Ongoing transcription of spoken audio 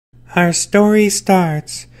Our story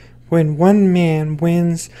starts when one man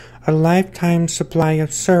wins a lifetime supply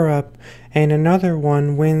of syrup and another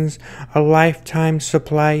one wins a lifetime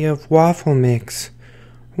supply of waffle mix.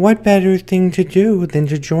 What better thing to do than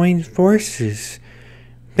to join forces?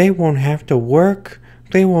 They won't have to work,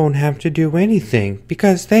 they won't have to do anything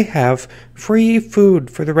because they have free food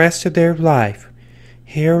for the rest of their life.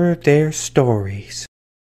 Here are their stories.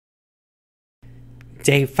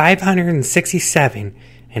 Day 567,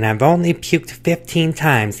 and I've only puked 15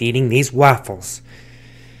 times eating these waffles.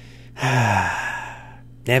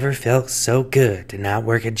 Never felt so good to not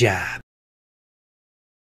work a job.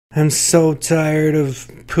 I'm so tired of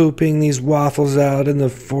pooping these waffles out in the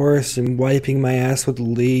forest and wiping my ass with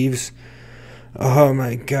leaves. Oh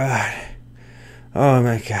my god.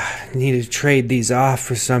 I need to trade these off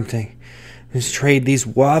for something. Just trade these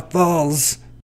waffles.